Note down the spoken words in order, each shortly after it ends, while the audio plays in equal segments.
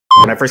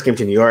when I first came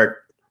to New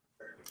York,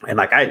 and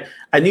like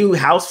I knew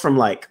house from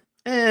like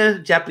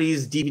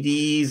Japanese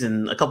DVDs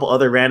and a couple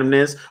other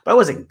randomness, but I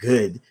wasn't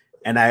good.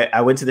 And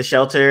I went to the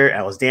shelter,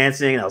 I was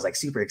dancing, and I was like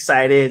super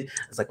excited.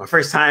 It's like my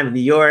first time in New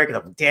York, and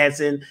I'm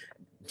dancing.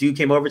 Dude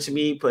came over to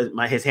me, put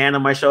his hand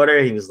on my shoulder,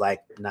 and he was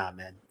like, "Nah,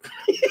 man."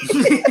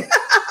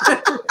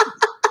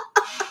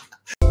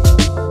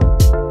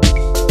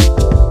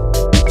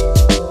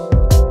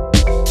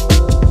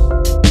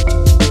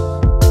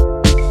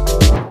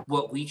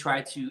 What we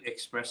try to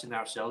express in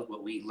ourselves,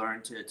 what we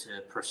learn to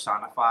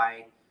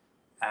personify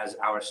as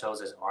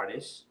ourselves as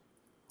artists,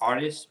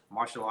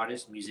 martial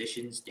artists,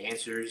 musicians,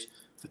 dancers,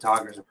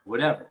 photographers,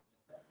 whatever.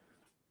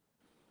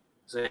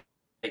 So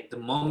like the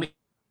moment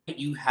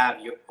you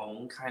have your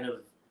own kind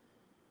of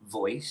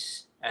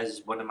voice,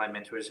 as one of my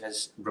mentors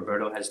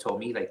Roberto has told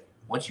me, like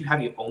once you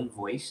have your own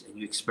voice and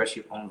you express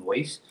your own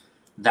voice,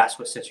 that's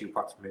what sets you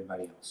apart from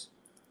everybody else.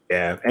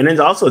 Yeah. And then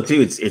also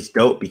too, it's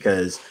dope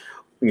because,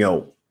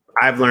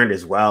 I've learned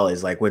as well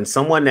is like when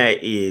someone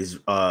that is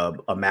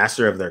a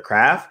master of their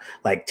craft,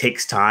 like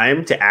takes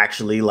time to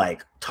actually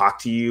like talk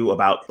to you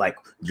about like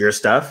your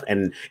stuff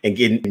and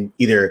get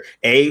either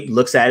A,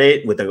 looks at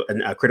it with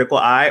a critical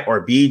eye,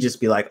 or B,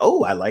 just be like,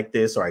 oh, I like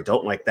this, or I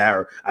don't like that,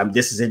 or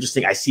this is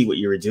interesting. I see what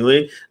you were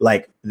doing.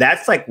 Like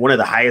that's like one of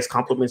the highest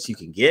compliments you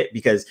can get,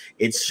 because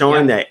it's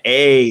showing that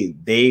A,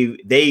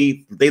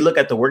 they look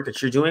at the work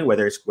that you're doing,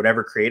 whether it's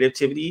whatever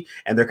creativity,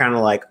 and they're kind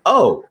of like,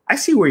 oh, I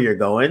see where you're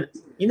going.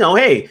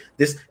 Hey,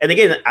 this, and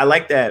again, I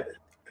like that,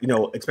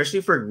 especially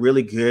for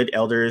really good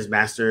elders,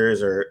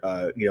 masters,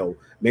 or,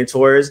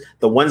 mentors,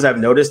 the ones I've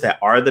noticed that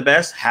are the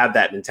best have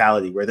that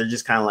mentality where they're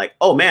just kind of like,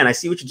 oh man, I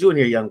see what you're doing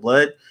here, young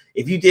blood.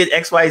 If you did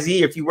X, Y,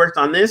 Z, if you worked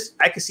on this,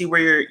 I can see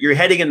where you're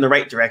heading in the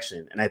right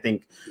direction. And I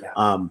think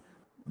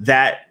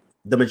that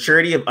the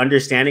maturity of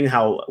understanding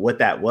what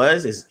that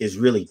was is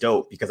really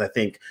dope, because I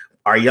think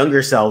our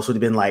younger selves would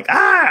have been like,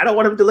 I don't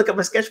want him to look at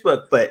my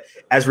sketchbook. But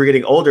as we're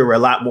getting older, we're a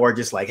lot more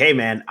just like, hey,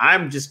 man,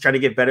 I'm just trying to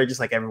get better just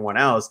like everyone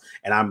else.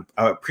 And I'm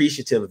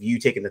appreciative of you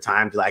taking the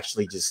time to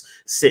actually just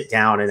sit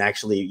down and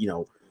actually,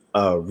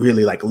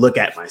 really like look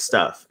at my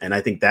stuff. And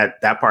I think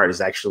that part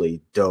is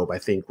actually dope. I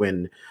think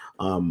when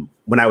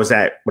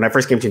I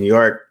first came to New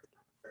York,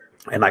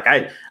 and like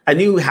I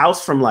knew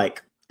house from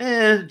like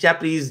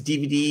Japanese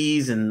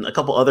DVDs and a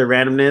couple other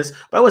randomness,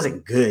 but I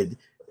wasn't good.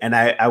 And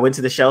I went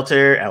to the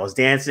shelter, I was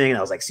dancing, and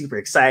I was like super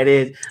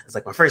excited. It's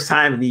like my first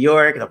time in New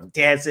York, and I'm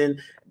dancing.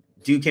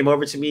 Dude came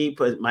over to me,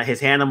 put his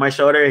hand on my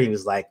shoulder, and he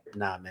was like,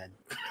 nah, man.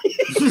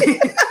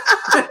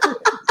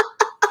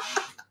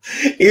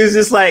 He was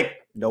just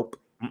like, nope.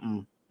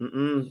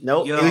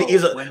 Nope. He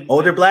was an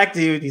older black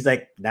dude. He's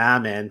like, nah,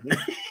 man.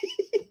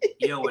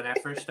 When I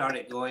first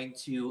started going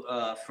to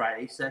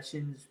Friday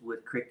sessions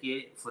with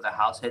Cricket for the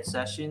house head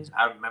sessions,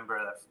 I remember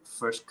the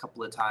first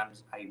couple of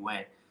times I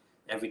went,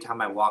 every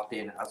time I walked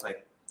in, I was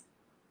like,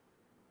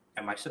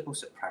 am I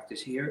supposed to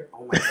practice here?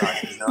 Oh my God,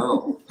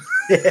 no.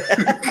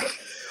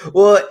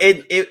 Well,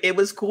 it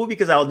was cool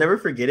because I'll never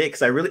forget it,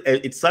 because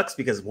it sucks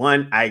because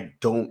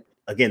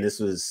again, this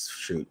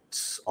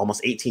was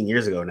almost 18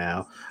 years ago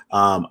now.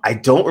 I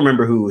don't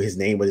remember what his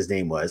name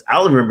was. I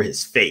don't remember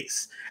his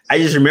face. I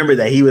just remember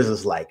that he was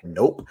just like,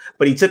 nope.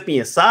 But he took me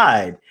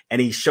aside and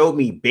he showed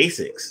me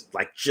basics,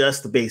 like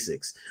just the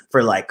basics,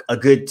 for like a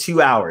good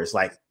 2 hours,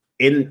 like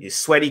in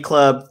sweaty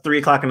club, 3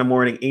 o'clock in the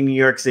morning in New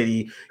York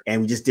City.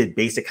 And we just did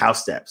basic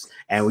house steps,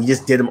 and we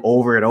just did them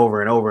over and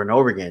over and over and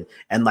over again.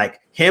 And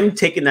like him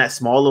taking that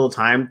small little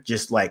time,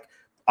 just like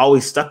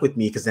always stuck with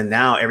me, because then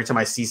now every time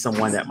I see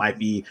someone that might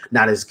be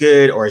not as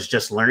good or is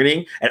just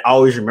learning, I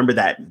always remember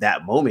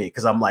that moment,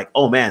 because I'm like,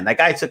 oh man, that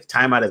guy took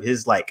time out of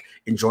his like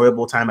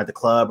enjoyable time at the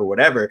club or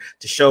whatever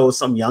to show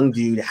some young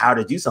dude how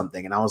to do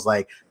something. And I was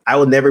like, I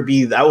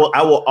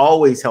will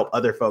always help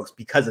other folks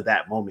because of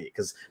that moment,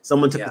 because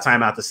someone took the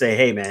time out to say,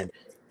 hey man,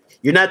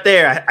 you're not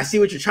there. I see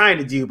what you're trying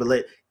to do,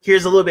 but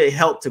here's a little bit of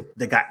help to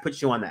the guy put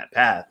you on that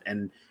path.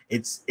 And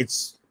it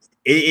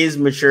is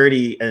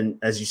maturity, and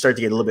as you start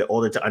to get a little bit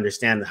older, to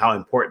understand how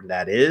important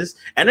that is,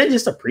 and then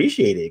just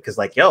appreciate it, because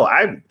like,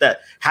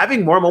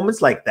 having more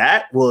moments like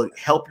that will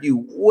help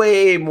you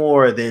way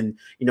more than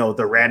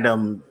the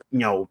random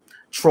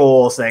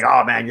troll saying,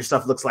 oh man, your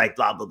stuff looks like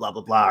blah blah blah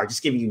blah blah, or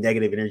just giving you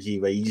negative energy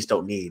but you just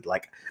don't need.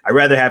 Like, I'd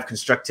rather have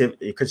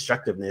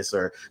constructiveness,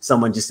 or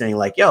someone just saying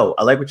like, yo,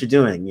 I like what you're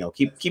doing,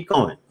 keep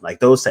going, like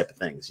those type of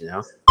things.